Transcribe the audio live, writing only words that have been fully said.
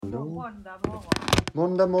Hallå.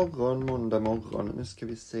 Måndag morgon. Nu ska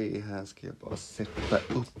vi se här. Ska jag bara sätta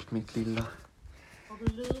upp mitt lilla... Har du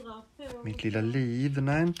lurat på? Mitt lilla liv.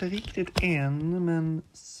 Nej, inte riktigt än, men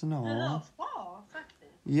snart. Det hörs bra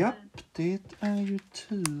faktiskt. Japp, det är ju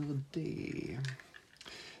tur det.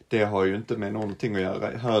 Det har ju inte med någonting att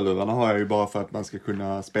göra. Hörlurarna har jag ju bara för att man ska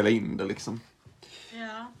kunna spela in det liksom.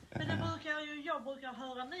 Ja, men jag brukar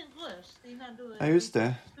höra min röst innan du är... Ja, just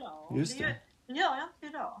det. Klar. Just det. Det gör jag inte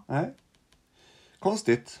idag. Nej.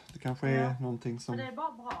 Konstigt. Det kanske är någonting som... Men det är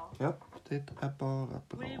bara bra. Ja, det är bara bra.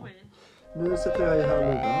 Oui, oui. Nu sätter jag i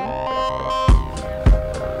hörlurar.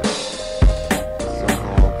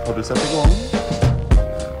 Så har du satt igång?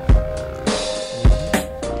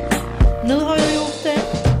 Nu har jag gjort det.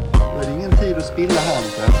 Då är det ingen tid att spilla här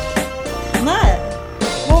inte. Nej,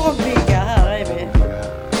 morgonpigga här är vi.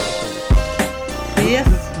 Yes.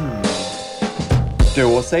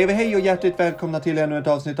 Då säger vi hej och hjärtligt välkomna till ännu ett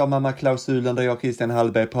avsnitt av Mamma-klausulen där jag, Christian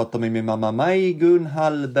Hallberg, pratar med min mamma Maj-Gun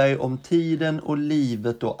Hallberg om tiden och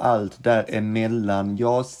livet och allt däremellan.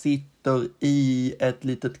 Jag sitter i ett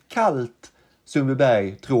litet kallt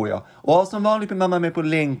Sundbyberg, tror jag. Och har som vanligt med mamma med på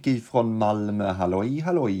länk ifrån Malmö.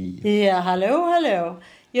 Halloj. Ja, hallå.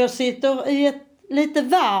 Jag sitter i ett lite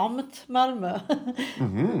varmt Malmö.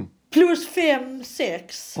 Mhm. Plus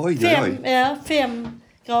 5-6. Oj. 5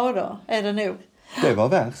 grader är det nog. Det var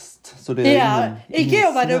värst. Så det är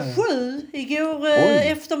igår var det 7. Igår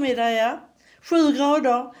eftermiddag, ja. 7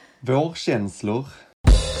 grader. Vårkänslor.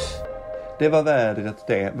 Det var vädret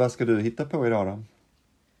det. Vad ska du hitta på idag då?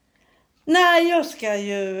 Nej, jag ska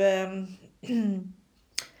ju...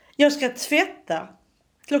 jag ska tvätta.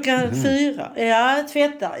 Klockan 4. Ja,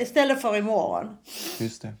 tvätta. Istället för imorgon.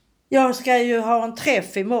 Just det. Jag ska ju ha en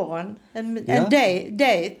träff imorgon. En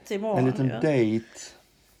date imorgon. En liten date.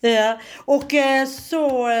 Ja, och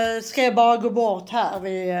så ska jag bara gå bort här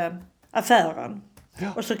vid affären. Ja.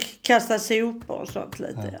 Och så kasta sopor och sånt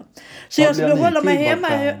lite. Ja. Så Vad jag skulle blir ni hålla mig till hemma.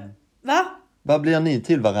 varandra? Va? Vad blir ni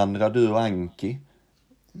till varandra, du och Anki?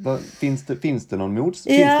 Finns det någon finns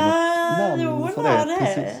Ja, det något namn för var det?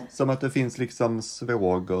 det. Precis, som att det finns liksom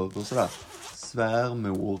svåger och sådär.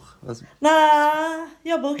 Svärmor. Alltså, Nej,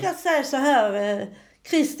 jag brukar säga så här.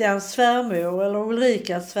 Christians svärmor eller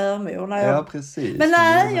Ulrikas svärmor. När jag... Ja, precis. Men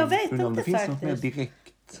nej, jag vet inte det finns något mer faktiskt.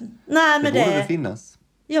 direkt. Nej, men det borde det finnas.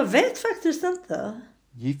 Jag vet faktiskt inte.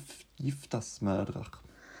 Giftasmödrar.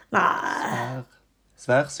 Nej.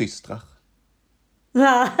 Svärsystrar.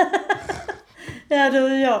 Nej.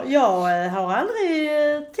 Ja, jag har aldrig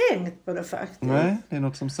tänkt på det faktiskt. Nej, det är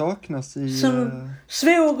något som saknas i... Som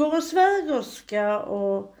svåger och svägerska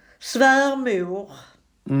och svärmor.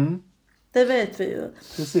 Mm, Det vet vi ju.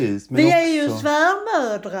 precis. Men Vi också... är ju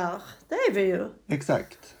svärmödrar. Det är vi ju.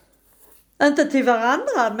 Exakt. Inte till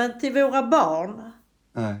varandra, men till våra barn.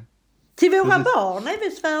 Nej. Till våra Precis. barn är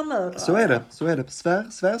vi svärmödrar. Så är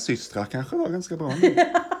det. Svärsystrar kanske var ganska bra. Vi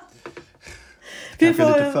Kanske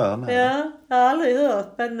får, lite för nära. ja, jag har aldrig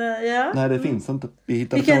hört, men ja. Nej, det finns inte. Vi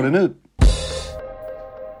hittade Vilken- på det nu.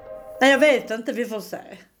 Nej, jag vet inte. Vi får se.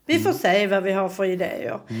 Vi får se vad vi har för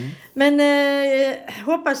idéer. Mm. Men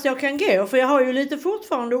hoppas jag kan gå. För jag har ju lite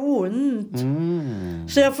fortfarande ont. Mm.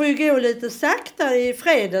 Så jag får ju gå lite sakta i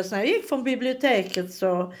fredags när jag gick från biblioteket.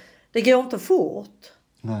 Så det går inte fort.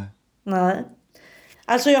 Nej.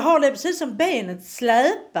 Alltså jag har det precis som benet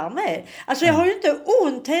släpar med. Alltså jag har ju inte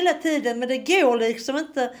ont hela tiden. Men det går liksom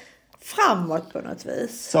inte framåt på något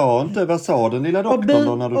vis. Vad sa den lilla Och, doktorn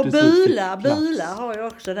då när du till slut fick plats? bula har jag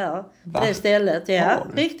också där. Va? Det stället, ja. Har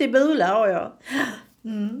du? Riktig bula har jag.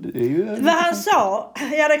 Det är ju Vad han sa,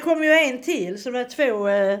 ja det kom ju en till som var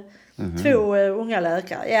två unga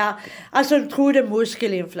läkare. Ja, alltså de trodde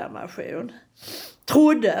muskelinflammation.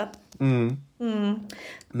 Trodde. Mm.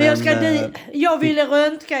 Men jag ville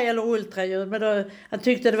röntga eller ultraljud, men då, han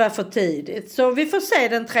tyckte det var för tidigt. Så vi får se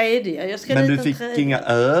den 3:e. Jag ska Men dit du den fick 3:e. inga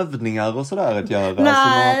övningar och sådär att göra? Nej,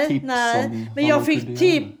 alltså några tips nej. om Men vad jag man fick kunde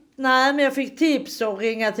tips. göra? Nej, men jag fick tips att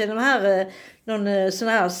ringa till de här någon sån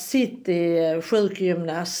här city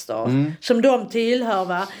sjukgymnaster som de tillhör,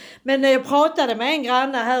 va. Men jag pratade med en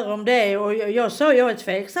granne här om det och jag sa jag är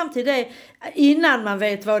tveksam till det innan man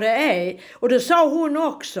vet vad det är. Och då sa hon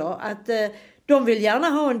också att de vill gärna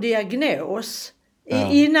ha en diagnos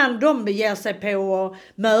innan de ger sig på att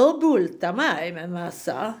mörbulta mig med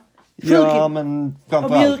massa. Ja, men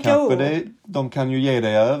framförallt mjuka kanske ord. de kan ju ge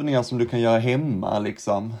dig övningar som du kan göra hemma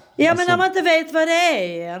liksom. Ja, Alltså, men när man inte vet vad det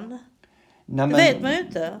är än. nej, Det vet man ju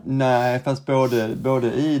inte. Nej, fast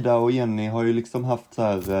både Ida och Jenny har ju liksom haft så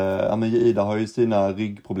här, men Ida har ju sina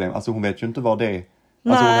ryggproblem. Alltså hon vet ju inte vad det är.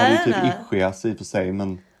 Alltså hon hade ju typ ischias i och för sig,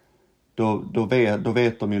 men då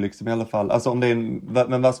vet de ju liksom i alla fall. Alltså om det är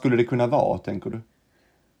men vad skulle det kunna vara, tänker du?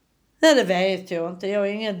 Nej, det vet jag inte. Jag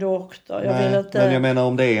är ingen doktor. Jag vill inte... Men jag menar,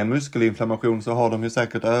 om det är en muskelinflammation så har de ju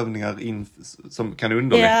säkert övningar som kan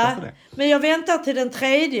underlätta för det. Men jag väntar till den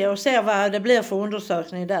 3:e och ser vad det blir för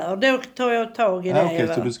undersökning där. Och då tar jag tag i det. Okej,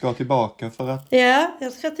 så du ska tillbaka för att... Ja,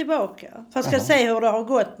 jag ska tillbaka. För jag ska se hur det har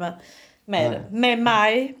gått med mig.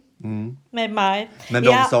 Med mig. Men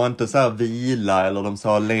de sa inte så här vila, eller de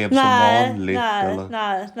sa lev som vanligt?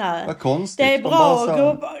 Nej. Vad konstigt. Det är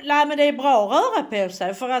bra men det är bra att röra på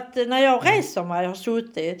sig. För att när jag reser mig och har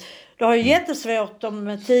suttit, då har jag jättesvårt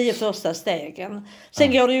de 10 första stegen.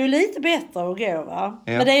 Sen går det ju lite bättre att gå, va?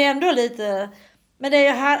 Ja. Men det är ändå lite... Men det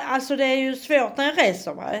är ju svårt när jag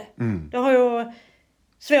reser mig. Då har jag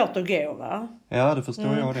svårt att gå, va? Ja, det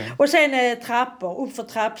förstår jag det. Och sen trappor, uppför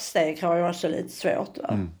trappsteg har jag också lite svårt,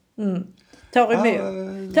 va? Tar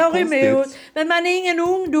emot. Men man är ingen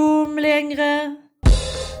ungdom längre.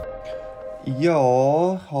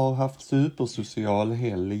 Jag har haft supersocial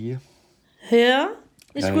helg. Ja,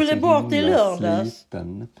 vi skulle bort i lördags.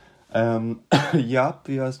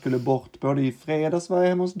 Jag skulle bort både i fredags, var jag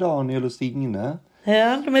hemma hos Daniel och Signe.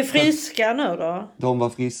 Ja, de är friska nu då. De var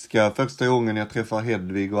friska. Första gången jag träffar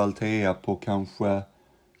Hedvig och Althea på kanske...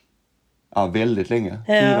 Ja, väldigt länge.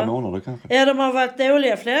 4 månader kanske. Ja, de har varit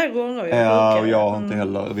dåliga flera gånger. Och jag har inte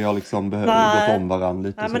heller. Vi har liksom gått om varandra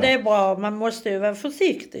lite. Ja, men det är bra. Man måste ju vara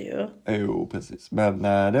försiktig ju. Jo, precis. Men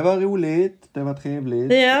det var roligt. Det var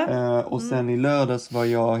trevligt. Ja. Och sen i lördags var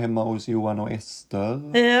jag hemma hos Johan och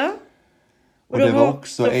Ester. Ja. Och det var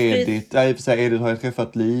också Edith. I och för sig, Edith har jag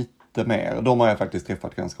träffat lite mer. De har jag faktiskt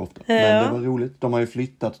träffat ganska ofta. Ja. Men det var roligt. De har ju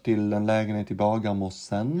flyttat till en lägenhet i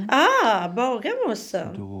Bagarmossen. Bagarmossen.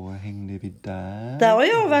 Då hängde vi där. Där har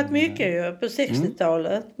jag varit mycket ju, på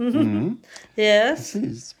 60-talet. Yes.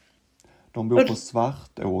 Precis. De bor på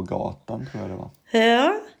Svartågatan, tror jag det var.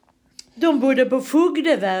 Ja. De bodde på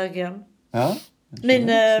Fogdevägen. Ja. Min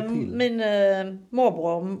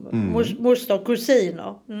morbror, moster och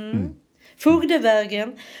kusiner.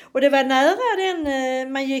 Fogdevägen. Och det var nära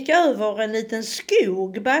den, man gick över en liten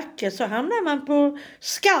backe, så hamnade man på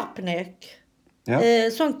Skarpnäck. Ja.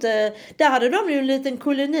 Där hade de ju en liten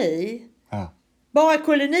koloni. Ja. Bara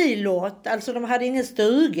kolonilott, alltså de hade ingen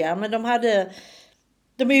stuga, men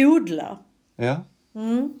de odlar. Ja.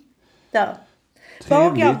 Där.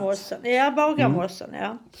 Bagarmossen. Ja, Bagarmossen,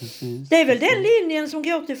 ja. Precis. Det är väl den linjen som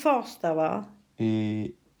går till Farsta, va?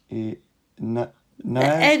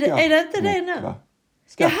 Nej, är det inte det nu?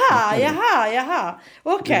 Jaha.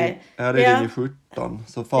 Okej. Ja, det är linje 17.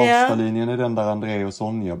 Så Farsta-linjen är den där André och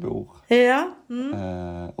Sonja bor. Ja.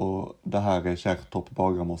 Och det här är Kärrtorp,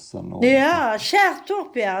 Bagarmossen. Ja,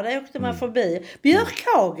 Kärrtorp, ja. Det åkte man förbi.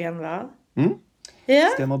 Björkhagen, va? Ja.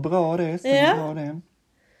 Stämmer bra det.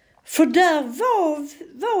 För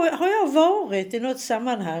där har jag varit i något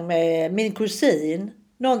sammanhang med min kusin.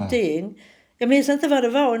 Någonting. Jag minns inte vad det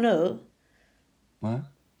var nu. Nej.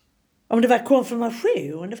 Om det var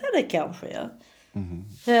konfirmation, det var det kanske, ja.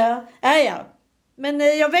 Ja. Men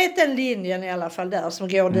jag vet den linjen i alla fall där som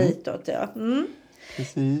går ditåt, ja.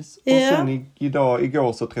 Precis. Och sen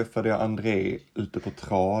igår så träffade jag André ute på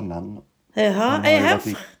Tranan. Jaha, är han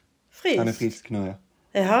frisk? Han är frisk nu, ja.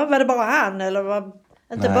 Jaha, var det bara han eller var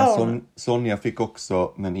inte barn? Sonja fick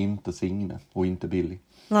också, men inte Signe och inte Billy.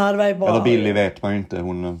 Nej, det var ju bra. Eller Billy vet man ju inte,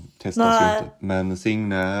 hon testas ju inte. Men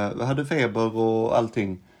Signe hade feber och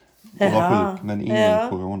allting. Och var sjuk, men ingen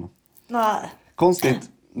corona. Nej. Konstigt,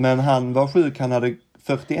 men han var sjuk, han hade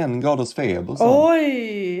 41 graders feber.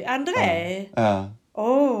 Oj, André? Ja.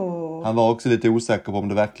 Han var också lite osäker på om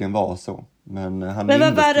det verkligen var så. Men vad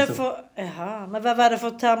var det för... Jaha, men vad var det för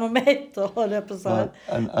termometer, höll jag på att säga?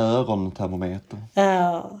 En örontermometer.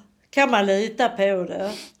 Ja. Kan man lita på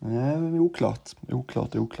det?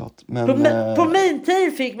 Oklart. Men, på min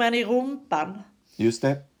tid fick man i rumpan. Just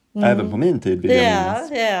det. Även på min tid vill jag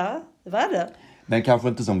minnas. Ja, det var det. Men kanske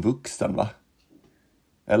inte som vuxen, va?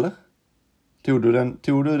 Eller? Tog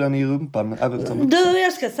du den i rumpan även som vuxen? Du,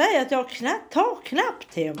 jag ska säga att jag tar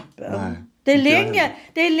knappt tempen. Det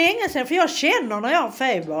är länge sedan, för jag känner när jag har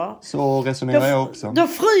feber. Så resonerar jag också. Då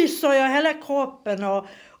fryser jag hela kroppen och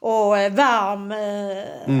varm.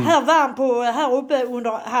 Här uppe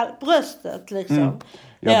under bröstet liksom.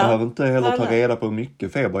 Jag behöver inte heller ta reda på hur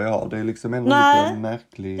mycket feber jag har. Det är liksom ändå lite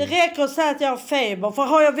märkligt. Det räcker att säga att jag har feber. För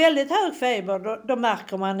har jag väldigt hög feber, då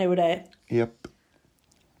märker man nog det. Japp.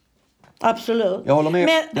 Absolut. Jag håller med.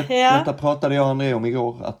 Detta pratade jag och André om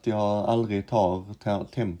igår. Att jag aldrig tar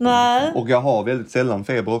tempen. Nej. Och jag har väldigt sällan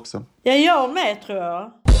feber också. Ja, jag med tror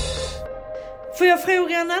jag. Får jag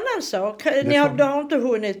fråga en annan sak? Ni har inte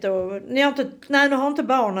hunnit och... Nu har inte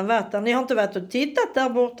barnen varit där. Ni har inte varit och tittat där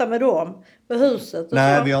borta med dem på huset? Och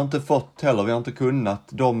Nej, så. vi har inte fått heller. Vi har inte kunnat.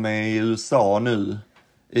 De är i USA nu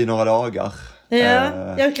i några dagar. Ja,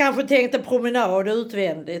 jag kanske tänkte promenad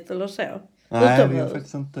utvändigt eller så. Nej, vi har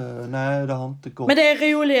faktiskt inte... Nej, det har inte gått. Men det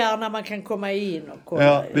är roligare när man kan komma in och kolla.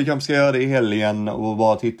 Ja, vi kanske ska göra det i helgen och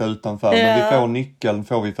bara titta utanför. Ja. Men vi får nyckeln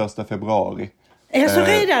vi 1 februari. Så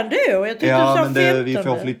redan då? Jag tyckte du sa 15. Vi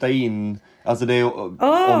får flytta in. Alltså det är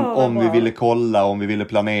om vi ville kolla, om vi ville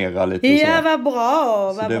planera lite. Ja, så. vad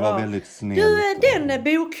bra. Så det var väldigt snällt. Du, den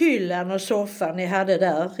bokhyllan och soffan ni hade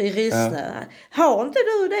där i Rissne. Har inte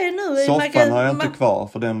du det nu? Soffan har jag inte kvar,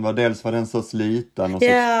 för dels var den så sliten och så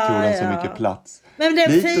tog den så mycket plats. Men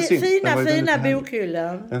den fina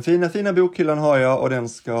bokhyllan. Den fina bokhyllan har jag och den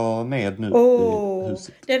ska med nu i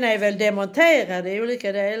huset. Den är väl demonterad i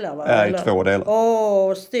olika delar, va? Ja, i 2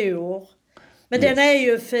 delar. Stor. Men den är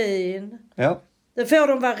ju fin. Ja. Det får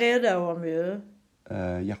de vara rädda om ju.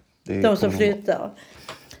 Ja. De som flyttar.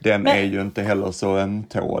 Den är ju inte heller så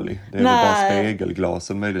ömtålig. Det är väl bara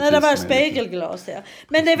spegelglasen möjligtvis. Nej, det var spegelglas, ja.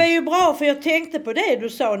 Men det var ju bra, för jag tänkte på det du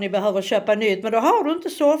sa, ni behöver köpa nytt. Men då har du inte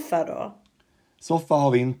soffa då? Soffa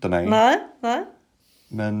har vi inte, nej. Nej.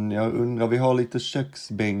 Men jag undrar, vi har lite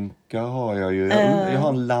köksbänkar har jag ju. Jag har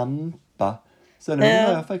en lampa. Sen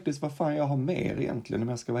undrar jag faktiskt vad fan jag har mer egentligen, om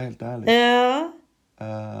jag ska vara helt ärlig. Ja.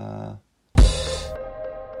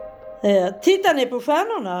 Tittar ni på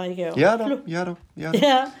stjärnorna igår? Ja då.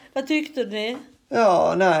 Ja, vad tyckte ni?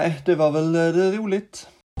 Ja, nej, det var väl roligt.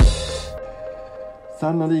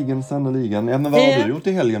 Sannoliken. Ja, men vad har du gjort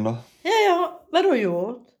i helgen då? Ja, vad har du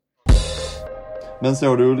gjort? Men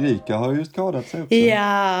så du, Ulrika har ju skadat sig också.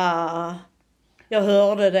 Ja, jag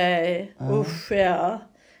hörde det. Usch, ja.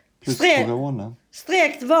 Plus corona.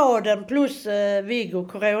 Sträckt vaden plus Viggo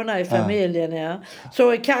corona i familjen, ja.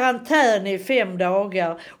 Så i karantän i 5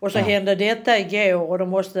 dagar. Och så hände detta igår och de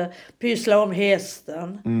måste pyssla om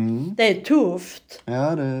hästen. Det är tufft.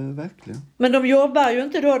 Ja, det är verkligen. Men de jobbar ju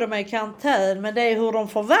inte då de är i karantän. Men det är hur de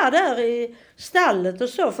får vara där i stallet och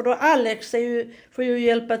så. För då Alex får ju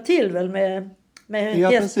hjälpa till väl med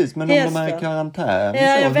precis, men om de är i karantän,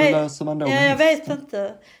 hur löser man då med jag vet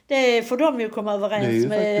inte. Det får de ju komma överens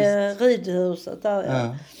med ridhuset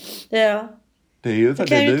där. Ja. Det är ju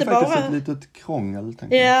faktiskt ett litet krångel,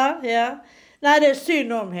 tänker jag. Ja. Nej, det är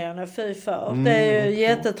synd om henne, fy för. Det är ju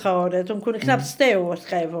jättetradigt. Hon kunde knappt stå,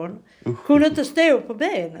 skrev hon. Kunde inte stå på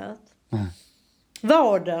benet.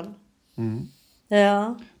 Vaden.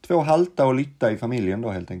 Ja. 2 halta och lytta i familjen då,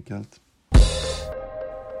 helt enkelt.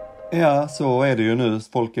 Ja, så är det ju nu.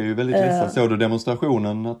 Folk är ju väldigt ledsna. Såg du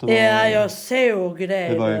demonstrationen? Att det var, jag såg det.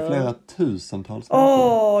 Det var ju flera tusentals.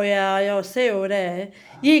 Ja, jag såg det.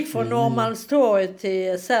 Gick från Norrmalmstorg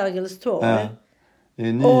till Sergels torg. Ja. Det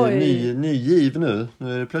är ny giv nu.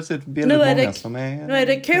 Nu är det plötsligt väldigt många som är... Nu är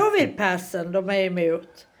det covid-passen de är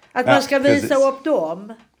emot. Att man ska visa upp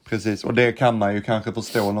dem. Precis, och det kan man ju kanske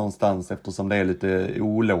förstå någonstans eftersom det är lite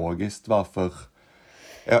ologiskt varför...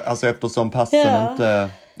 Alltså eftersom passen inte...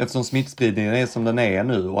 Eftersom smittspridningen är som den är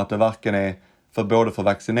nu och att det varken är både för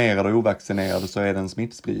vaccinerade och ovaccinerade så är det en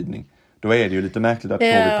smittspridning. Då är det ju lite märkligt att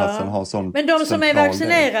covid-passen har sån. Men de som är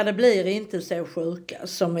vaccinerade blir inte så sjuka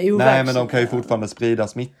som ovaccinerade. Nej, men de kan ju fortfarande sprida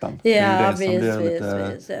smittan. Det är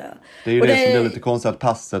ju det som blir lite konstigt, att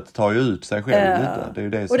passet tar ju ut sig själv lite. Det är ju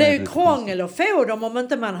det som och det är ju krångel att få dem om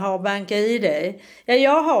inte man har bank-ID. Ja,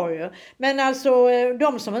 jag har ju. Men alltså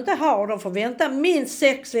de som inte har, de får vänta minst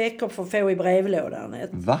 6 veckor för att få i brevlådan.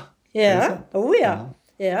 Va? Ja,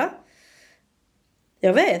 ja.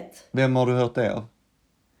 Jag vet. Vem har du hört det av?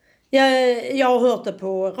 Jag har hört det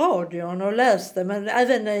på radion och läst det, men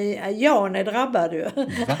även Jan är drabbad ju.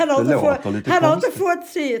 Han har inte fått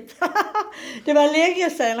sitt. Det var länge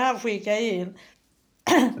sedan han skickade in.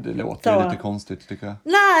 Det låter lite konstigt, tycker jag.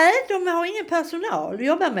 Nej, de har ingen personal att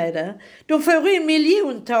jobba med det. De får in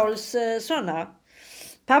miljontals sådana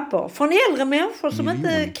papper från äldre människor som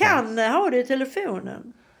inte kan ha det i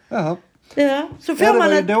telefonen. Jaha. Ja, så får det man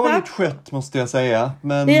var ju dåligt skött, måste jag säga.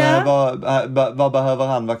 Men vad behöver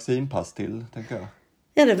han vaccinpass till, tänker jag?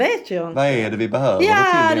 Ja, det vet jag inte. Vad är det vi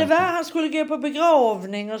behöver det var han skulle gå på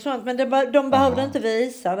begravning och sånt. Men de behövde inte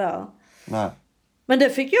visa där. Nej. Men det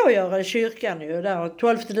fick jag göra i kyrkan ju där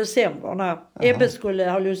 12 december när Ebbe skulle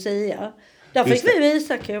ha Lucia. Där fick vi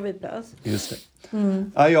visa covid-pass. Just det.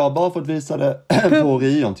 Ja, jag har bara fått visa det på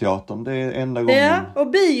Orionteatern. Det är enda gången. Ja, och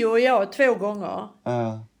bio och jag 2 gånger.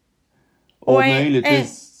 Och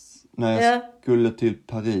möjligtvis när jag skulle till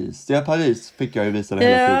Paris. Ja, Paris fick jag ju visa det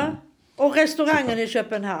hela tiden. Och restaurangen i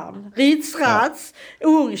Köpenhamn. Ritzrats,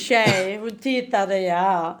 ung tjej, hon tittade,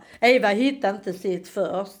 Eva hittade inte sitt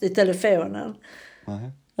först i telefonen.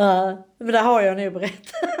 Ja, men det har jag nog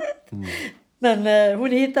berättat. Men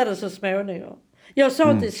hon hittade så småningom. Jag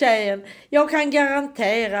sa till tjejen, jag kan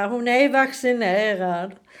garantera, hon är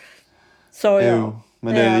vaccinerad. Sa jag. Jo,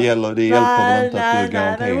 men det hjälper väl inte att du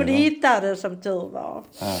garanterar. Men hon hittade som tur var.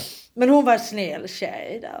 Ja. Men hon var snäll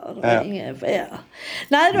tjej där. Det var ingen,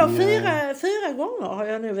 Nej, då fyra gånger har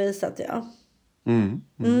jag nu visat, ja.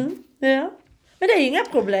 Ja. Men det är inga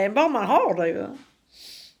problem, bara man har det ju.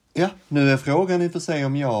 Ja, nu är frågan i och för sig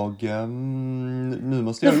om jag... nu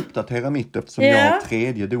måste jag uppdatera mitt eftersom jag har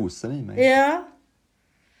 3:e dosen i mig. Ja,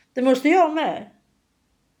 det måste jag med.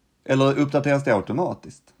 Eller uppdateras det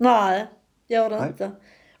automatiskt? Nej, gör det inte.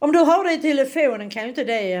 Om du har det i telefonen kan ju inte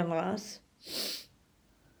det ändras.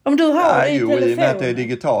 Om du har det i telefonen. I och med att det är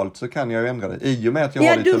digitalt så kan jag ju ändra det. I och med att jag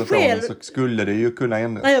har det i telefonen så skulle det ju kunna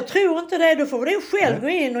ändras. Nej, jag tror inte det. Då får du själv gå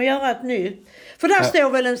in och göra ett nytt. För där står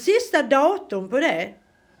väl en sista datum på det.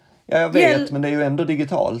 Ja, jag vet, men det är ju ändå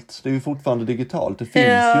digitalt. Det är ju fortfarande digitalt. Det finns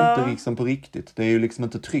ju inte liksom på riktigt. Det är ju liksom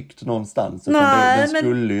inte tryckt någonstans. Nej, den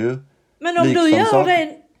skulle ju... Men om du gör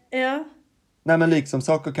det... Ja. Nej, men liksom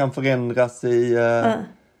saker kan förändras i...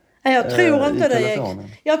 Jag tror inte det.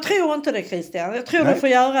 Jag tror inte det, Christian. Jag tror du får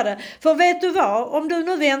göra det. För vet du vad? Om du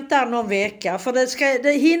nu väntar någon vecka. För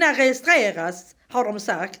det hinner registreras, har de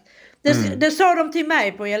sagt. Det sa de till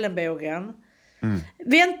mig på Ellenbågen.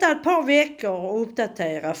 Vänta ett par veckor och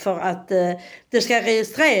uppdatera för att det ska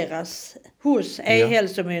registreras hos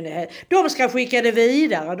E-hälsomyndigheten. De ska skicka det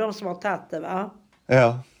vidare, de som har tagit det, va?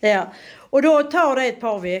 Ja. Och då tar det ett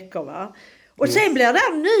par veckor, va? Och sen blir det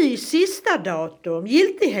en ny sista datum,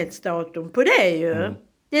 giltighetsdatum på det ju.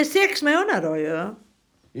 Det är 6 månader ju.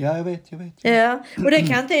 Ja, jag vet. Ja, och det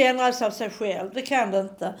kan inte ändras av sig själv, det kan det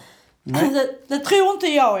inte. Det tror inte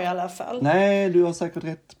jag i alla fall. Nej, du har säkert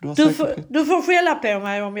rätt. Du får skälla på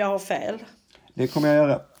mig om jag har fel. Det kommer jag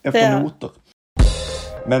göra efter noter.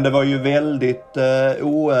 Men det var ju väldigt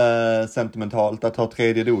osentimentalt att ha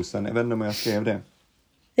 3:e dosen. Jag vet inte om jag skrev det.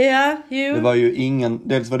 Ja, jo. Det var ju ingen,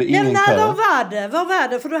 dels var det ingen kö. Vad var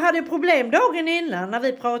det? För du hade problem dagen innan när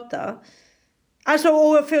vi pratade.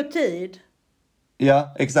 Alltså att få tid.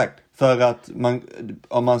 Ja, exakt. För att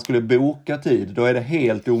om man skulle boka tid, då är det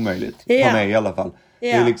helt omöjligt. För mig i alla fall.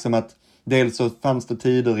 Det är liksom att dels så fanns det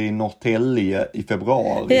tider i Norrtälje i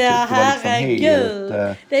februari. Ja, det var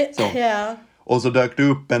liksom helt, Och så dök det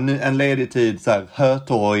upp en ledig tid så här,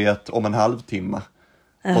 Hötorget om en halvtimme.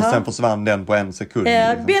 Och sen försvann den på 1 sekund.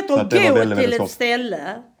 Liksom. Bättre att gå väldigt, till ett ställe.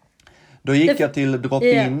 Då gick jag till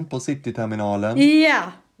drop-in på Cityterminalen. Ja,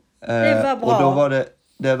 det var bra. Och då var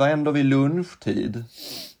det var ändå vid lunchtid.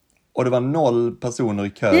 Och det var 0 personer i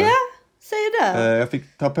kö. Ja, säg det. Jag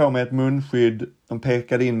fick ta på mig ett munskydd. De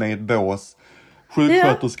pekade in mig i ett bås.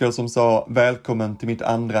 Sjuksköterska som sa välkommen till mitt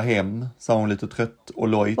andra hem. Sa hon lite trött och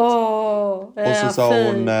lojt. Och så sa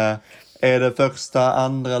hon... Är det första,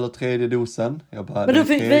 andra eller 3:e dosen? Jag bara, men du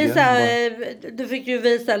fick ju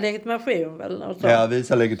visa legitimation väl? Ja,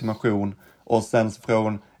 visa legitimation. Och sen så frågade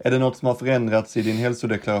hon, är det något som har förändrats i din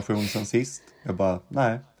hälsodeklaration sen sist? Jag bara,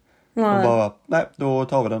 nej. Hon bara, nej, då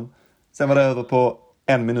tar vi den. Sen var det över på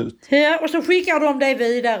 1 minut. Ja, och så skickar de dig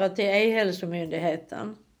vidare till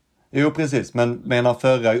E-hälsomyndigheten. Jo, precis. Men menar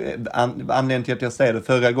anledningen till att jag säger det,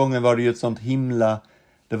 förra gången var det ju ett sånt himla...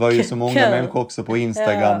 Det var ju så många människor också på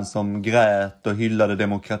Instagram som grät och hyllade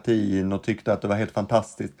demokratin och tyckte att det var helt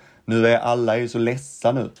fantastiskt. Nu är alla ju så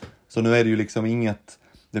ledsa nu. Så nu är det ju liksom inget,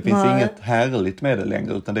 det finns inget härligt med det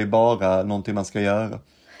längre utan det är bara någonting man ska göra.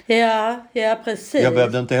 Ja, precis. Jag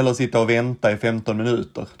behövde inte heller sitta och vänta i 15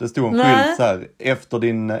 minuter. Det stod en skylt så här,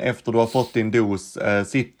 efter du har fått din dos,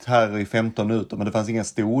 sitt här i 15 minuter. Men det fanns inga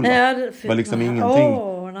stolar. Det var liksom ingenting.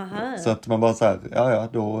 Så att man bara så här,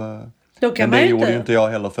 då kan men det gjorde ju inte jag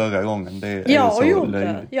heller förra gången. Jag har gjort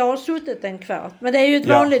det. Jag har suttit en kvart. Men det är ju ett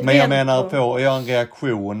vanligt men jag menar, får jag en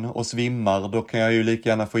reaktion och svimmar, då kan jag ju lika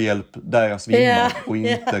gärna få hjälp där jag svimmar. Och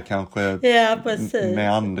inte kanske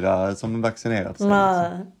med andra som vaccinerat sig.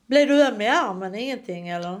 Blev du öm i armen? Ingenting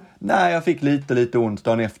eller? Nej, jag fick lite ont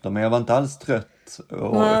dagen efter. Men jag var inte alls trött.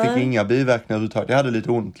 Och jag fick inga biverkningar överhuvudtaget. Jag hade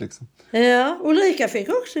lite ont liksom. Ja, Ulrika fick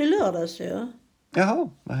också i lördags ju. Jaha,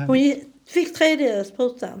 hon fick 3:e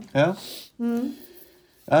sprutan. Ja.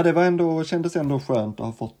 Ja, det var kändes ändå skönt att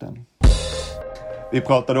ha fått den. Vi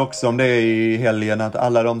pratade också om det i helgen, att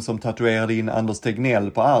alla de som tatuerade in Anders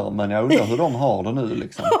Tegnell på armen, jag undrar hur de har det nu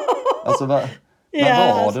liksom. Alltså vad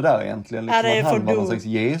var det där egentligen? Liksom, att han var någon slags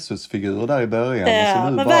Jesusfigur där i början. Ja, och så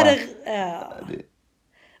nu men bara, det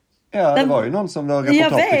var det var ju någon som var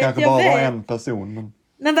reportage, det kanske bara var en person. Men...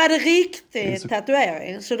 Men var det riktig så...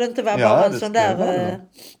 tatuering? Så det inte var bara en sån där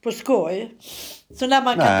på skoj? Sån där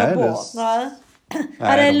man kan ta bort? Nej.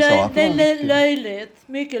 Nej, det är löjligt.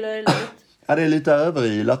 Mycket löjligt. Ja, det är lite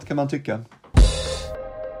överilat kan man tycka.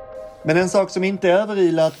 Men en sak som inte är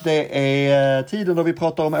överilat, det är tiden då vi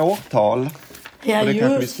pratar om årtal. Ja, och det just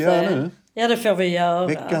kanske vi ska göra nu. Ja, det får vi göra.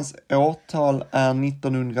 Veckans årtal är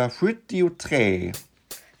 1973.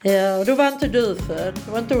 Ja, och då var inte du född.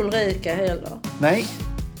 Det var inte Ulrika heller. Nej,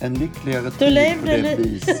 en lyckligare tid på det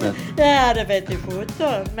viset. Ja, det vet du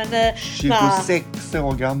sjutton. Men 26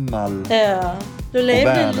 år gammal. Ja, du levde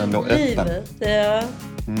världen då livet. öppen. Ja,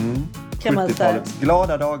 kan man säga. 70-talets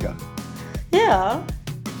glada dagar. Ja,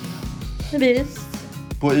 visst.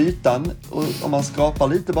 På ytan, och om man skrapar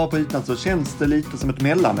lite bara på ytan så känns det lite som ett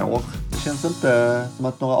mellanår. Det känns inte som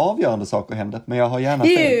att några avgörande saker hände, men jag har gärna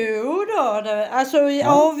fel. Jo då, alltså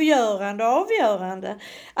avgörande.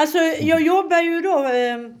 Alltså jag jobbar ju då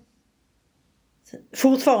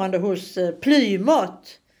fortfarande hos Plymouth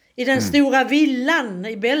i den stora villan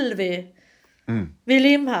i Bellevue vid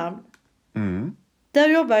Limhamn. Där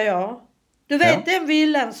jobbar jag. Du vet den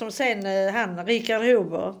villan som sen Richard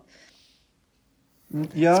Huber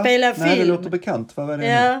spelar film. Nej, det låter bekant. Vad var det?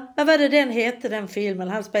 Ja, vad var det den hette, den filmen?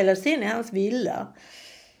 Han spelades in i hans villa.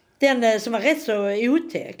 Den som var rätt så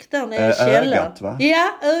otäck. Där i källaren. Ögat, va? Ja,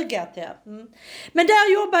 Ögat, ja. Men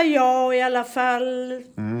där jobbar jag i alla fall.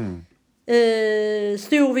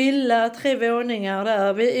 Stor villa, 3 våningar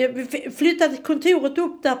där. Vi flyttade kontoret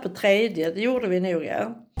upp där på 3:e. Det gjorde vi nog,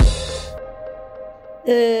 ja.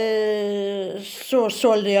 Så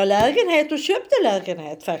sålde jag lägenhet och köpte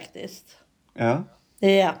lägenhet faktiskt. Ja.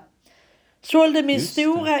 Ja. Sålde min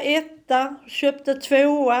stora etta, köpte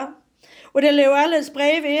 2:a. Och det låg alldeles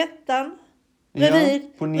bredvid ettan.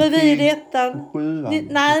 Bredvid ettan.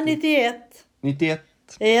 91. 91.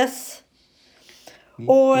 Yes.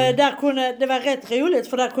 Och det var rätt roligt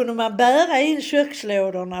för där kunde man bära in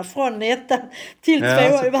kökslådorna från ettan till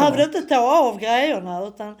 2:a. Jag behövde inte ta av grejerna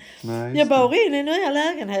utan jag bar in i nya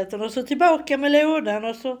lägenheten och så tillbaka med lådan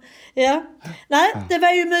och så, ja. Nej, det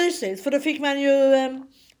var ju mysigt för då fick man ju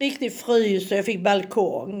riktig frys och jag fick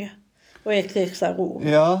balkong och ett extra rum.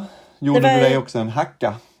 Ja, gjorde du dig också en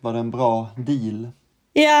hacka? Var det en bra deal?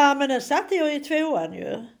 Ja, men den satte jag i 2:an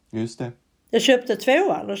ju. Just det. Jag köpte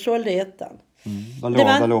 2:an och sålde ettan.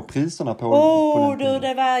 Vad låg priserna på den tiden?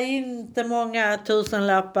 Det var inte många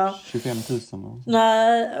tusenlappar. 25 000?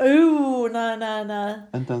 Nej.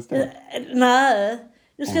 Inte ens det? Nej.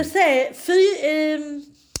 Du ska se.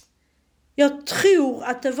 Jag tror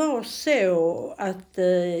att det var så att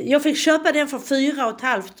jag fick köpa den för 4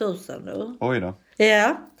 500 nu. Oj då.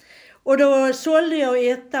 Ja. Och då sålde jag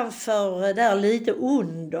ettan för där lite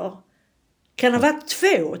under. Kan det ha varit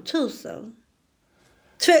 2000?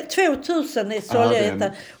 2000 i sålde jag ettan.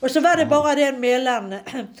 Och så var det bara den mellan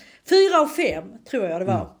 4 och 5 tror jag det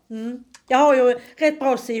var. Jag har ju rätt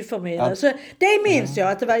bra sifferminne. Så det minns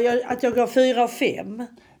jag att jag gav 4 och 5.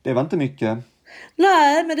 Det var inte mycket.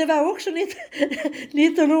 Nej, men det var också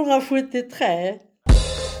 1973.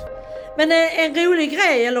 Men en rolig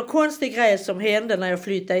grej eller konstig grej som hände när jag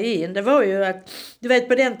flyttade in, det var ju att, du vet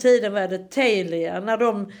på den tiden var det Telia, när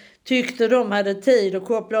de tyckte de hade tid att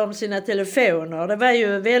koppla om sina telefoner. Det var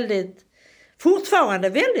ju fortfarande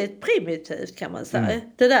väldigt primitivt kan man säga.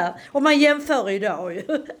 Det där. Om man jämför idag ju.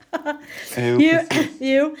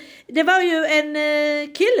 Jo, det var ju en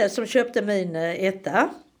kille som köpte min etta.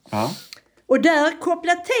 Ja. Och där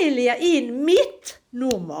kopplade Telia in mitt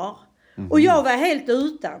nummer. Och jag var helt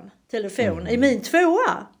utan telefon i min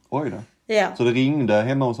 2:a. Oj då. Ja. Så det ringde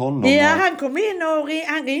hemma hos honom? Ja, han kom in och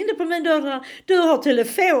han ringde på min dörr. Du har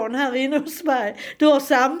telefon här inne hos mig. Du har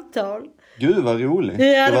samtal. Gud vad roligt.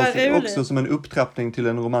 Ja, det var roligt. Också som en upptrappning till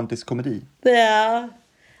en romantisk komedi. Ja.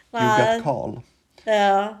 You got Carl.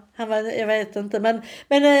 Ja, jag vet inte. Men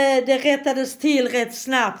det rättades till rätt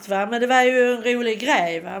snabbt va. Men det var ju en rolig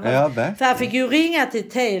grej va. För han fick ju ringa till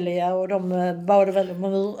Telia och de bad väl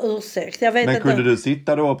om ursäkt. Jag vet men inte. Kunde du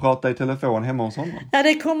sitta då och prata i telefon hemma hos honom? Ja,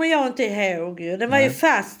 det kommer jag inte ihåg ju. Det var ju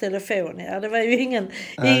fast telefon ja. Det var ju ingen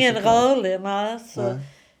rörlig. Så.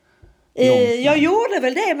 Jag gjorde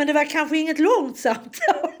väl det, men det var kanske inget långt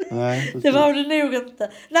samtal. Nej, det var det nog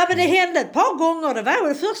inte. Nej, men det hände ett par gånger. Det var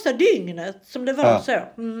det första dygnet som det var så.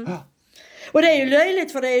 Och det är ju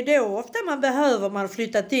löjligt för det är då ofta man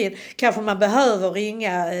flyttat in. Kanske man behöver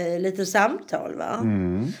ringa lite samtal va.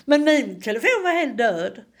 Men min telefon var helt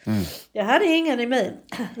död. Jag hade ingen i min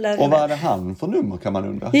lägenhet. Och vad hade han för nummer kan man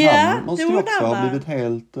undra? Ja, han måste ju också ha blivit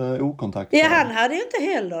helt okontaktbar. Ja, han hade ju inte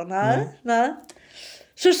heller. Nej.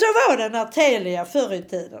 Så var det när Telia förr i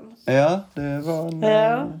tiden. Ja, det var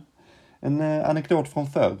En anekdot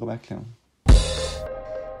från förr, verkligen.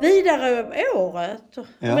 Vidare året, om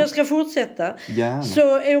jag ska fortsätta, Gärna.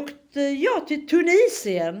 så åkte jag till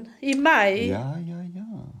Tunisien i maj. Ja.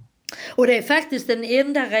 Och det är faktiskt den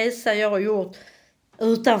enda resa jag har gjort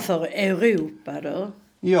utanför Europa då.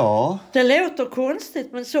 Ja. Det låter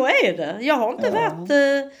konstigt, men så är det. Jag har inte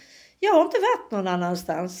varit någon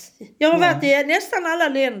annanstans. Jag har varit i nästan alla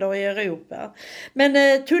länder i Europa. Men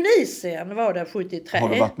Tunisien var det 73. Har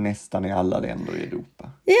du varit nästan i alla länder i Europa?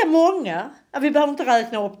 Ja, många. Ja, vi behöver inte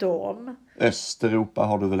räkna upp dem. Östeuropa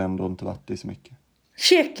har du väl ändå inte varit i så mycket?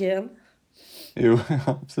 Tjeckien. Jo,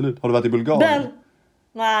 absolut. Har du varit i Bulgarien?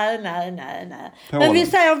 Nej. Polen. Men vi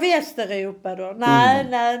säger Västeuropa då. Nej.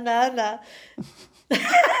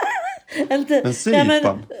 Inte. Men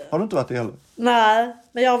Cypern har du inte varit i heller? Nej,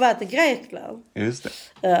 men jag har varit i Grekland. Just det.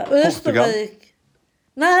 Ja, Österrike.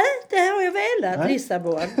 Nej, det har jag velat. Nej.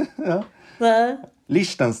 Lissabon. Ja. Nej.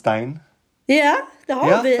 Liechtenstein. Ja, det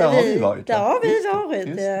har vi. Där har vi varit. Där har vi Just det, varit,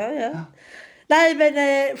 just det. ja. Nej,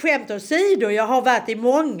 men skämt åsido, jag har varit i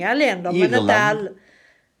många länder. Men inte all.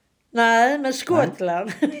 Nej, men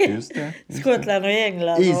Skottland. Nej. Just det. Skottland och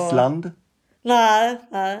England. Island. Nej.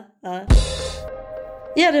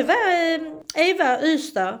 Ja, det var Eva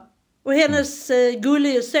Ystad och hennes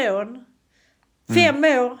gullige son. 5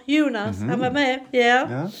 år, Jonas, han var med.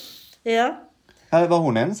 Ja. Här var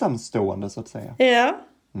hon ensamstående så att säga. Ja.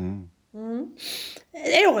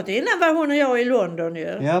 Året innan var hon och jag i London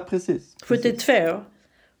ju. Ja, precis. 72.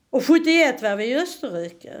 Och 71 var vi i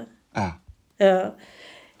Österrike. Ja.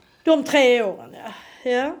 De 3 åren,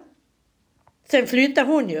 ja. Sen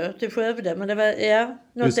flyttade hon ju till Skövde, men det var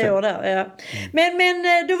något år där. Ja. Men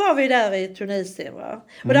då var vi där i Tunisien, va.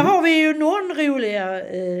 Och där har vi ju någon roliga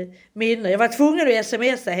minne. Jag var tvungen att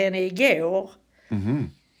smsa henne igår.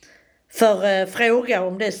 För fråga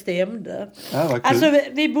om det stämde. Ja, vad kul. Alltså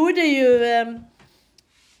vi bodde ju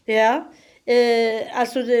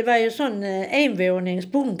alltså det var ju sån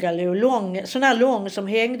envåningsbungalow, lång som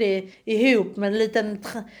hängde ihop med en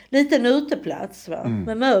liten uteplats, va?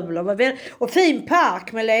 Med möbler, och fin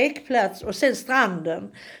park med lekplats och sen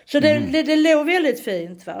stranden. Så det låg väldigt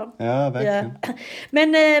fint, va? Ja, verkligen. Ja.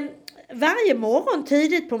 Men varje morgon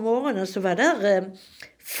tidigt på morgonen så var där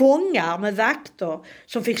fångar med vakter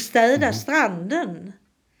som fick städa stranden.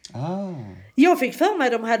 Jag fick för mig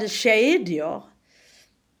de hade kedjor.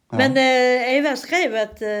 Men Eva skrev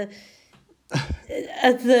att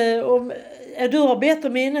om du har bättre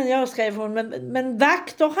minnen än jag, skrev hon, men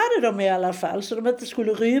vakter hade de i alla fall så de inte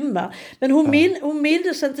skulle rymma. Men hon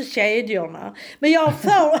mindes inte kedjorna. Men jag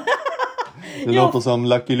får det låter som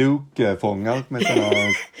Lucky Luke-fångar med sådana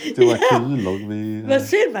stora kulor. Vad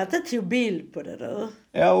synd man inte tog bild på det då.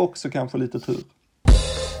 Ja, också kanske lite tur.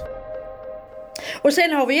 Och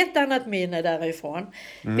sen har vi ett annat minne därifrån.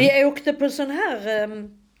 Vi åkte på sån här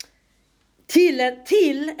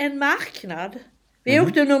till en marknad. Vi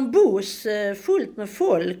åkte någon buss fullt med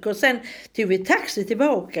folk och sen tog vi taxi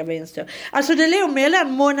tillbaka, minns jag. Alltså det låg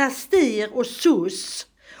mellan Monastir och Sus.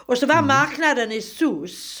 Och så var marknaden i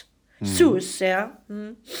Sus. Sus, ja.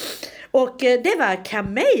 Och det var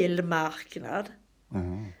kamelmarknad.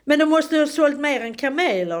 Men de måste ha sålt mer än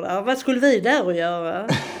kameler där. Vad skulle vi där att göra?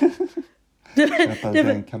 Det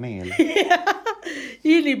var en kamel.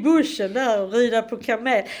 In i bussen där och rida på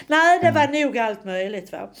kamel. Nej, det var nog allt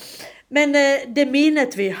möjligt, va. Men det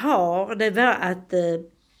minnet vi har, det var att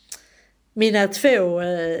mina 2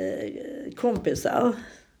 kompisar,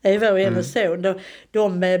 Eva och hennes son,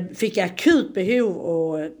 de fick akut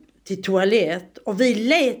behov till toalett. Och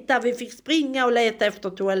vi fick springa och leta efter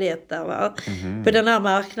toaletter, va? På den här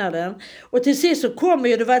marknaden. Och till sist så kom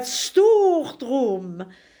det var ett stort rum.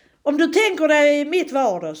 Om du tänker dig mitt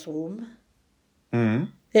vardagsrum.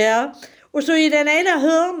 Ja. Och så i den ena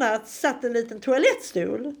hörnet satt en liten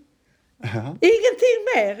toalettstol. Ingenting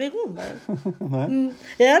mer i rummet.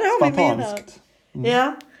 Ja, det har vi menat.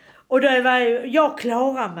 Ja. Och då var jag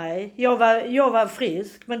klarade mig. Jag var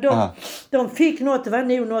frisk. Men de fick något. Det var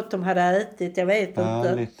nog något de hade ätit. Jag vet inte.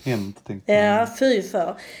 Ja, lite hänt, tänkte jag. Ja, fy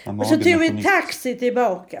för. Och så tog vi taxi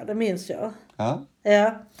tillbaka. Det minns jag.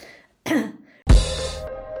 Ja.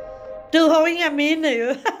 Du har inga minnen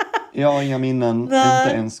ju. Jag har inga minnen.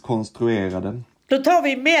 Inte ens konstruerade. Då tar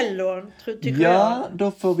vi Mellon, tycker jag. Ja,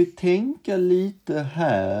 då får vi tänka lite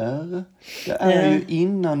här. Det är ju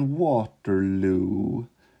innan Waterloo.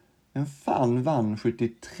 Vem fan vann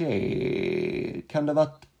 73? Kan det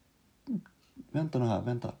varit...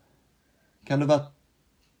 Vänta. Kan det varit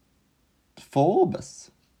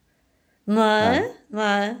Forbes? Nej.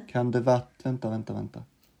 Kan det varit... Vänta.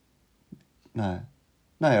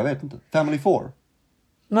 Nej, jag vet inte. Family 4?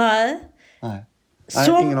 Nej.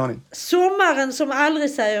 ingen aning. Sommaren som aldrig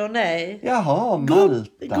säger nej. Jaha,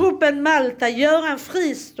 Malta. Gruppen Malta, Göran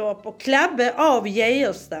Fristopp och Klabbe av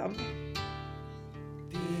Geijerstam.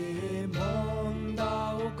 Det är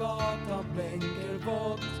måndag och gatan blänker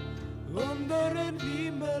bort under en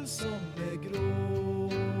himmel som är grå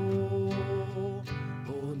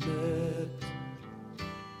och nött.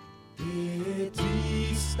 Det är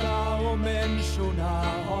tisdag och människorna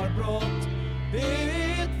har brått. Det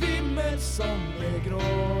är ett vimmel som är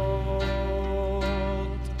grått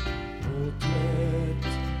och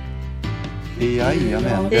trött.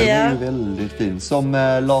 Jajamän, den är ju väldigt fin. Som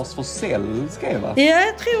Lars Forssell skrev, va? Ja,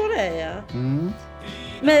 jag tror det, ja.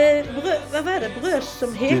 Med vad var det? Bröst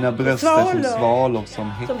som häckar. Dina bröst är som svalor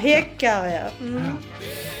som häckar, ja.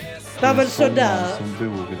 Det var väl sådär.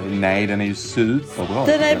 Nej, den är ju superbra.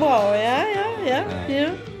 Den är bra, ja.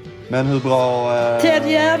 Men hur bra... Ted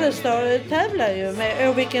Gärdestad tävlar ju med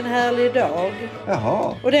Åh vilken härlig dag.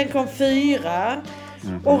 Jaha. Och den kom 4.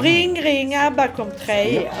 Och Ring ABBA kom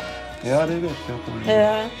 3. Ja, det vet jag.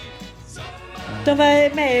 Ja. De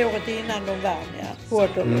var med året innan de vann, ja.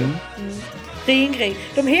 Waterloo. Ring.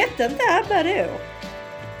 De hette inte ABBA då.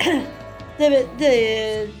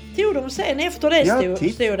 Det tog de sen efter det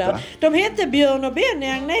stod där. De hette Björn och Benny,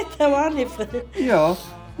 Agneta och Annifrid. Ja,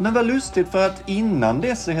 men vad lustigt för att innan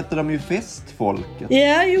det så hette de ju Festfolket.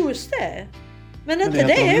 Ja, just det. Men inte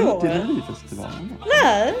det året.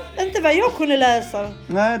 Nej, inte vad jag kunde läsa.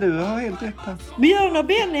 Nej, du har helt rätt här. Björn och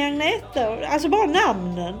Benny, Agneta, alltså bara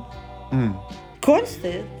namnen.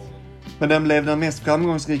 Konstigt. Men den blev den mest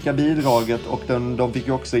framgångsrika bidraget och de fick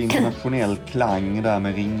ju också internationell klang där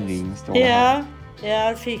med Ring. Ja,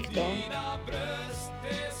 det fick de.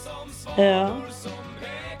 Ja.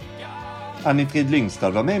 Annifrid Lyngstad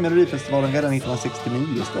var med i Melodifestivalen redan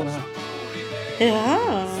 1969, står det här. Ja,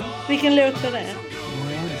 vilken låt var det? Ja,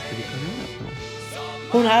 det ska vi ta reda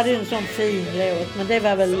på. Hon hade ju en sån fin låt, men det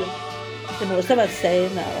var väl... Det måste ha varit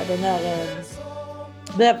senare. Den här...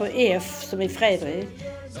 börjar på F, som i Fredrik.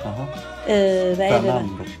 Jaha. Vad är det?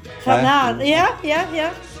 Fernando. Ja.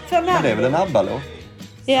 Fernando. Men det är väl en ABBA-låt?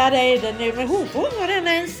 Ja, det är det nu. Men hon sjunger den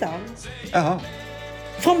ensam. Jaha.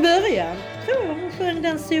 Från början. Så hon sjöng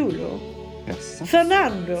den solo. Yes.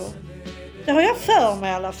 Fernando. Det har jag för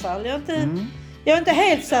mig i alla fall. Jag är inte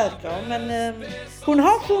helt säker. Men hon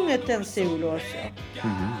har sjungit den solo också.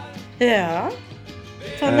 Ja.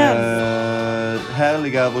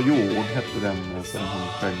 Härlig över jord hette den som han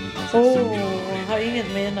sjöng. Har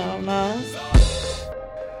inget minne av, nej.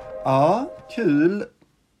 Ja, kul.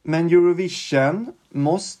 Men Eurovision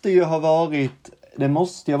måste ju ha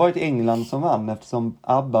varit England som vann eftersom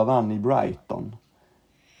ABBA vann i Brighton.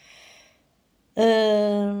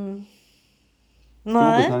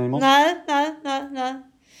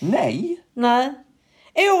 Nej.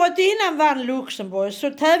 Året innan vann Luxemburg, så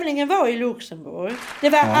tävlingen var i Luxemburg. Det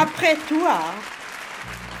var Après-Toi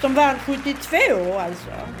som vann 72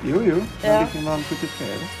 alltså. Jo. Men vilken vann 73?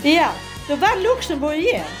 Ja, då vann Luxemburg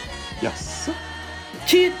igen. Jaså?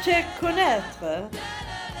 Tu te connaître.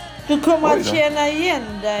 Du kommer att känna igen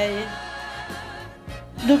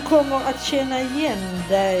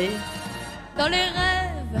dig. Dans les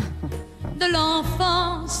rêves de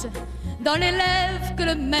l'enfance, dans l'élève que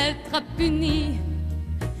le maître a puni,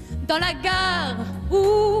 dans la gare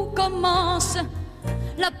où commence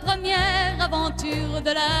la première aventure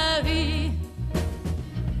de la vie,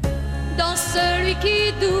 dans celui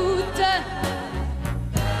qui doute,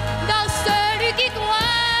 dans celui qui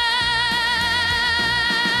croit.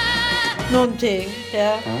 Någonting,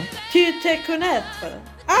 ja. Tu te connaître.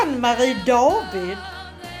 Anne-Marie David.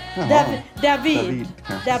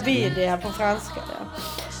 David är på franska.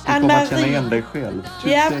 Du kommer att känna igen dig själv.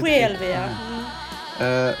 Själv.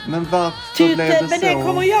 Men varför blev det så? Men det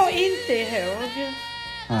kommer jag inte ihåg.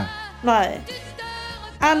 Nej.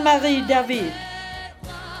 Anne-Marie David.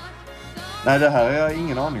 Nej, det här har jag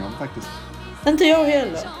ingen aning om faktiskt. Inte jag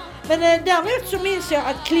heller. Men däremot så minns jag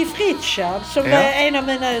att Cliff Richard, som var en av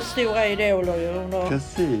mina stora idoler.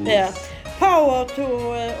 Precis. Ja. Power to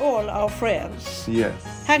all our friends. Yes.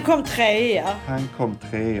 Han kom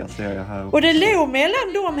trea, ser jag här. Och det låg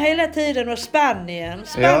mellan dem hela tiden och Spanien.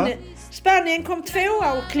 Spanien kom 2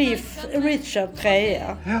 och Cliff Richard 3.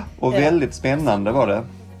 Ja, och väldigt spännande var det.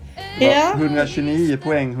 Det var 129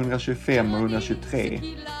 poäng, 125 och 123.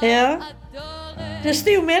 Ja. Det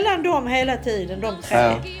stod mellan dem hela tiden, de 3.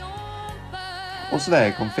 Ja. Och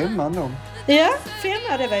Sverige kom 5 då. Ja, 5,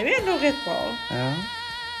 det var ju ändå rätt bra. Ja.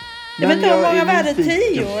 Jag vet inte hur många var det,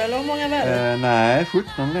 10 eller hur många var det? Nej,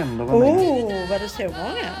 17 länder var med. Var det så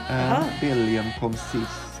många? Belgien kom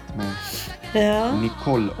sist. med Ja.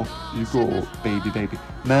 Nicole och Hugo, Baby.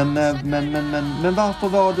 Men varför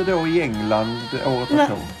var det då i England året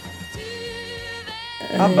därpå?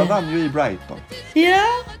 ABBA vann ju i Brighton. Ja.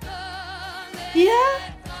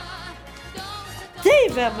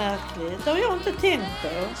 Det var märkligt. Det har jag inte tänkt på.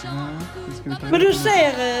 Det ska vi ta Men du reda på.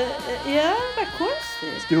 ser, ja, vad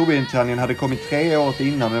konstigt. Storbritannien hade kommit 3 år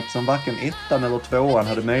innan, och eftersom varken ettan eller tvåan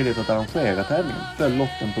hade möjlighet att arrangera tävlingen föll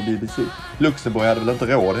lotten på BBC. Luxemburg hade väl inte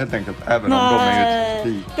råd helt enkelt, även om de är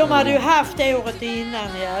ju ett de hade ju haft året innan,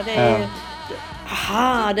 ja.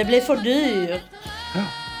 Det blev för dyrt. Ja.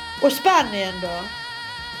 Och Spanien då?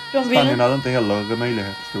 Spanien hade inte heller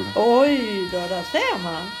möjlighet, stod det. Oj då, där ser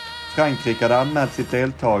man. Frankrike hade anmält sitt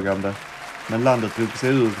deltagande, men landet drog sig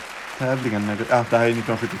ur tävlingen med... det här är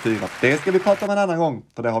 1974. Det ska vi prata om en annan gång,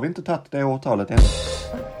 för det har vi inte tagit det årtalet än.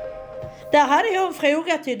 Där hade jag en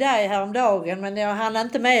fråga till dig häromdagen, men jag hann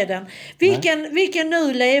inte med den. Vilken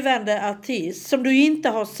nu levande artist som du inte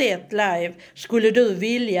har sett live skulle du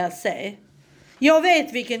vilja se? Jag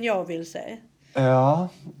vet vilken jag vill se. Ja,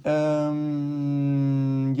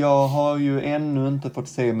 jag har ju ännu inte fått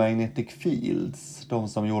se Magnetic Fields, de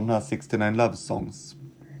som gjorde den här 69 Love Songs.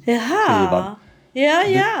 Jaha.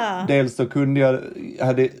 Ja. Dels så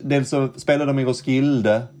dels så spelade de i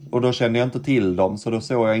Roskilde och då kände jag inte till dem, så då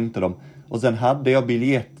såg jag inte dem. Och sen hade jag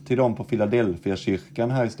biljett till dem på Philadelphia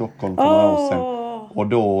kyrkan här i Stockholm för några år sedan. Och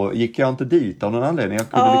då gick jag inte dit av någon anledning. Jag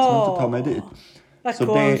kunde liksom inte ta mig dit.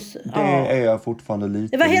 Så det är jag fortfarande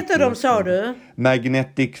lite... Vad heter de, sa du?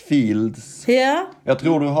 Magnetic Fields. Ja. Jag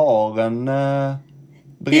tror du har en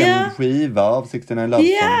bränd skiva av 69 Love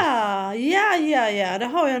Songs. Ja, det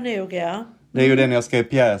har jag nog, ja. Det är ju den jag skrev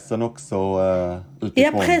pjäsen också utifrån.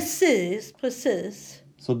 Ja, precis.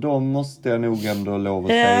 Så då måste jag nog ändå lov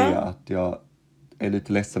att säga att jag är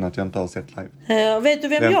lite ledsen att jag inte har sett live. Vet du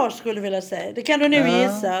vem jag skulle vilja säga? Det kan du nog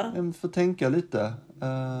gissa. Jag får tänka lite.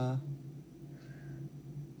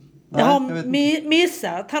 Jag har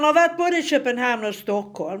missat. Han har varit både i Köpenhamn och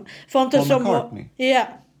Stockholm. För inte Paul McCartney? Ja.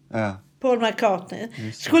 Paul McCartney.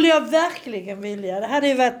 Skulle jag verkligen vilja. Det hade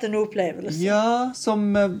ju varit en upplevelse. Ja,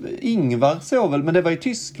 som Ingvar såg väl. Men det var i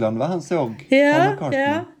Tyskland, va? Han såg Paul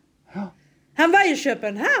McCartney. Ja. Han var i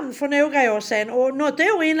Köpenhamn för några år sedan. Och något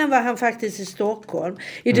år innan var han faktiskt i Stockholm.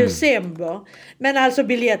 I december. Men alltså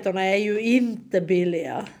biljetterna är ju inte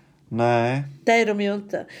billiga. Nej. Det är de ju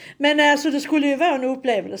inte. Men alltså det skulle ju vara en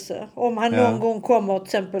upplevelse. Om han någon gång kommer till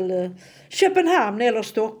exempel Köpenhamn eller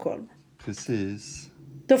Stockholm. Precis.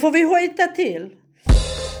 Då får vi hojta till.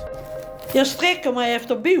 Jag sträcker mig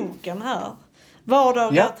efter boken här.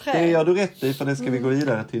 Vardagar 3. Ja, det gör du rätt i, för det ska vi gå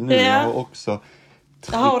vidare till nu. Jag har också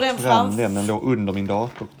tryckt fram den. Den låg under min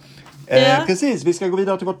dator. Precis, vi ska gå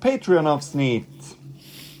vidare till vårt Patreon-avsnitt.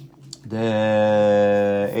 Det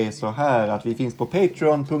är så här att vi finns på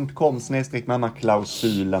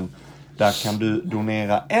patreon.com/mammaklausulen. Där kan du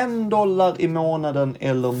donera $1 i månaden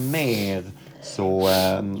eller mer. Så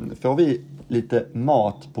får vi lite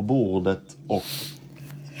mat på bordet och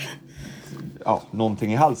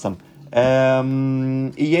någonting i halsen.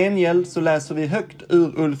 I gengäld så läser vi högt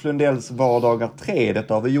ur Ulf Lundells Vardagar 3.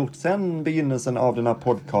 Detta har vi gjort sedan begynnelsen av den här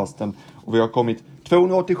podcasten. Och vi har kommit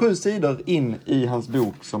 287 sidor in i hans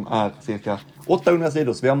bok som är cirka 800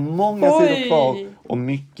 sidor. Så vi har många sidor kvar och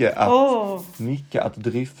mycket att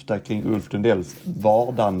dryfta kring Ulf Lundells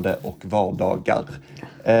vardande och vardagar.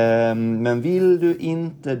 Men vill du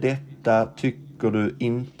inte detta, tycker du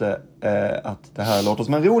inte att det här låter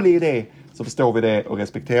som en rolig idé, så förstår vi det och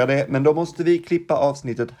respekterar det. Men då måste vi klippa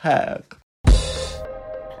avsnittet här.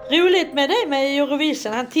 Roligt med det med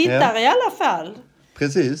Eurovision. Han tittar i alla fall.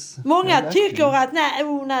 Precis. Många tycker att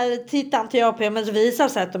nej, tittar inte jag på, men så visar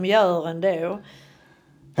sig att de gör ändå.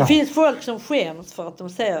 Det finns folk som skäms för att de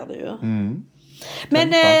ser det ju.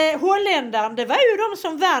 Men holländaren, det var ju de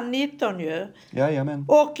som vann 19 ju. Jajamän.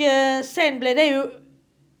 Och sen blev det ju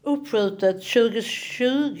uppskjutet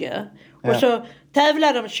 2020. Och så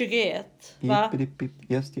tävlade de 21. Va?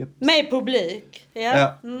 Yes. Med publik.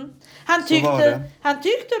 Ja. Han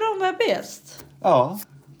tyckte de var bäst. Ja.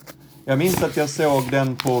 Jag minns att jag såg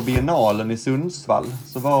den på biennalen i Sundsvall.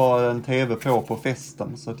 Så var en tv på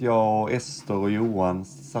festen. Så att jag och Ester och Johan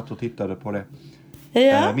satt och tittade på det.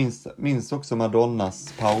 Ja. Minns också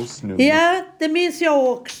Madonnas pausnummer. Ja, det minns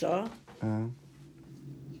jag också.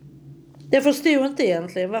 Jag förstod inte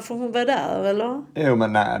egentligen varför hon var där, eller? Jo,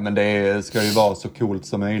 men det ska ju vara så coolt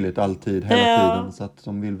som möjligt alltid, hela tiden. Så att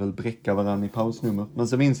de vill väl bräcka varandra i pausnummer. Men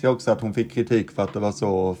så minns jag också att hon fick kritik för att det var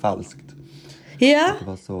så falskt. Ja. Att det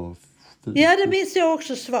var så fint. Ja, det minns jag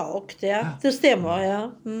också svagt, ja. Det stämmer,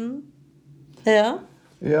 ja. Ja.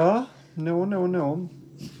 Ja, no.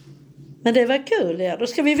 Men det var kul, ja. Då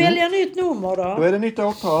ska vi välja nytt nummer då. Då är det nytt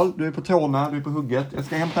årtal. Du är på tårna, du är på hugget. Jag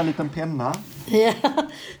ska hämta en liten penna. Ja,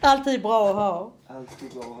 alltid bra att ha. Alltid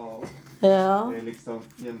bra att ha. Ja. Det är liksom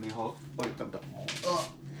Jenny har... Oj, vänta.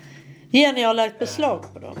 Jenny har lagt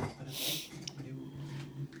beslag på dem.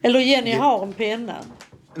 Eller Jenny har en penna.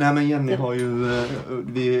 Nej, men Jenny har ju...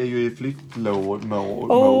 Vi är ju i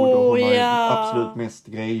flyttlåd-mode. Och hon har ju absolut mest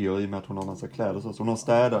grejer i och med att hon har massa kläder. Så hon har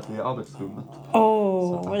städat i arbetsrummet.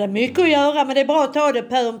 Det är mycket att göra, men det är bra att ta det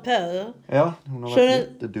pö om pö. Ja, hon har varit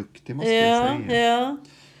jätteduktig måste jag säga. Ja.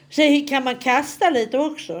 Så kan man kasta lite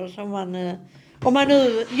också. Som man, om man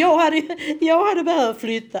nu... Jag hade behövt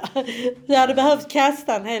flytta. Jag hade behövt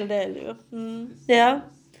kasta en hel del ju. Ja.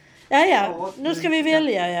 Ja. Nu ska vi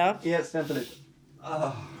välja, ja. Yes, vänta lite.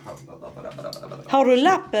 Har du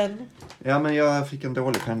lappen? Ja, men jag fick en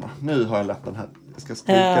dålig penna. Nu har jag lappen här. Jag ska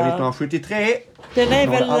stryka 1973. Den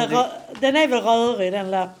är väl rörig,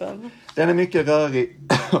 den lappen. Den är mycket rörig.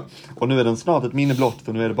 Och nu är den snart ett minne blott,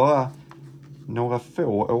 för nu är det bara några få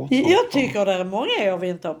årtal. Jag tycker det är många år vi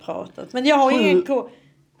inte har pratat. Men jag har ingen koll.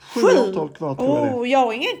 7 årtal kvar, tror jag det. Jag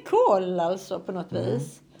har ingen koll alltså på något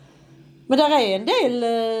vis. Men där är en del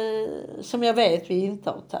som jag vet vi inte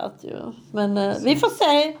har tagit ju. Men vi får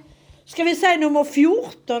se. Ska vi säga nummer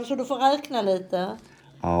 14 så du får räkna lite?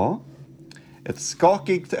 Ja. Ett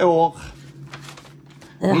skakigt år.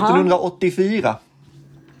 1984.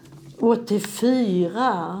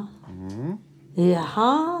 84.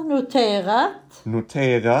 Jaha,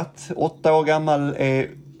 noterat. 8 år gammal är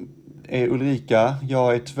Ulrika.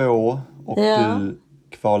 Jag är 2 och du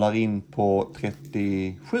kvalar in på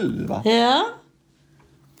 37, va? Ja,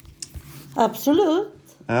 absolut.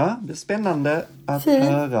 Ja, det är spännande att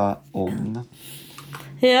höra om.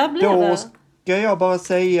 Ja, blir Då det. ska jag bara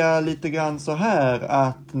säga lite grann så här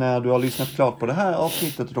att när du har lyssnat klart på det här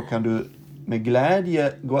avsnittet då kan du med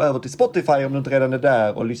glädje gå över till Spotify om du inte redan är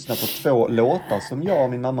där och lyssna på 2 låtar som jag,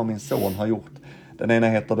 min mamma och min son har gjort. Den ena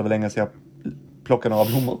heter Det var länge sedan jag plockade några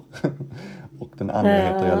blommor och den andra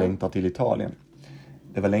heter Jag längtar till Italien.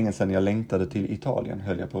 Det var länge sedan jag längtade till Italien,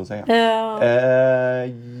 höll jag på att säga.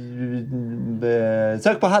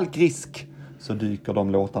 Sök på Halkrisk så dyker de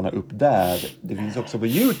låtarna upp där. Det finns också på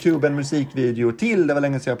YouTube en musikvideo till Det var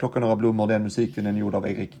länge sedan jag plockade några blommor. Den musiken är gjord av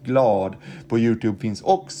Erik Glad. På YouTube finns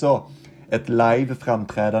också ett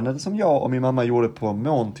live-framträdande som jag och min mamma gjorde på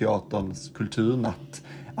Månteaterns kulturnatt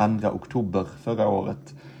 2 oktober förra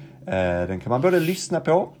året. Den kan man både lyssna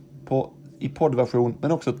på i poddversion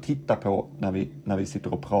men också titta på när vi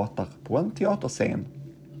sitter och pratar på en teaterscen.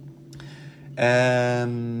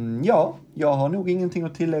 Jag har nog ingenting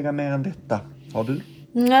att tillägga mer än detta. Har du?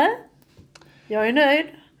 Nej, jag är nöjd.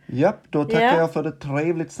 Japp, då tackar jag för ett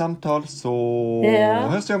trevligt samtal så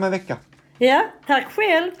hörs jag om en vecka. Ja, tack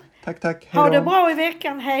själv. Tack. Hej ha då. det bra i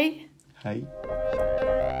veckan, hej. Hej.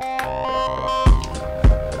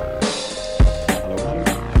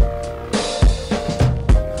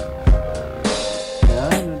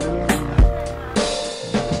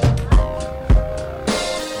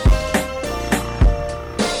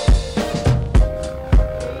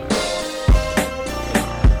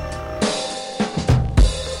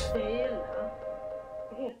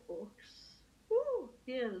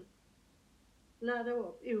 Ladda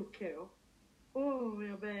upp OK.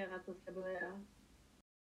 Jag ber att det ska börja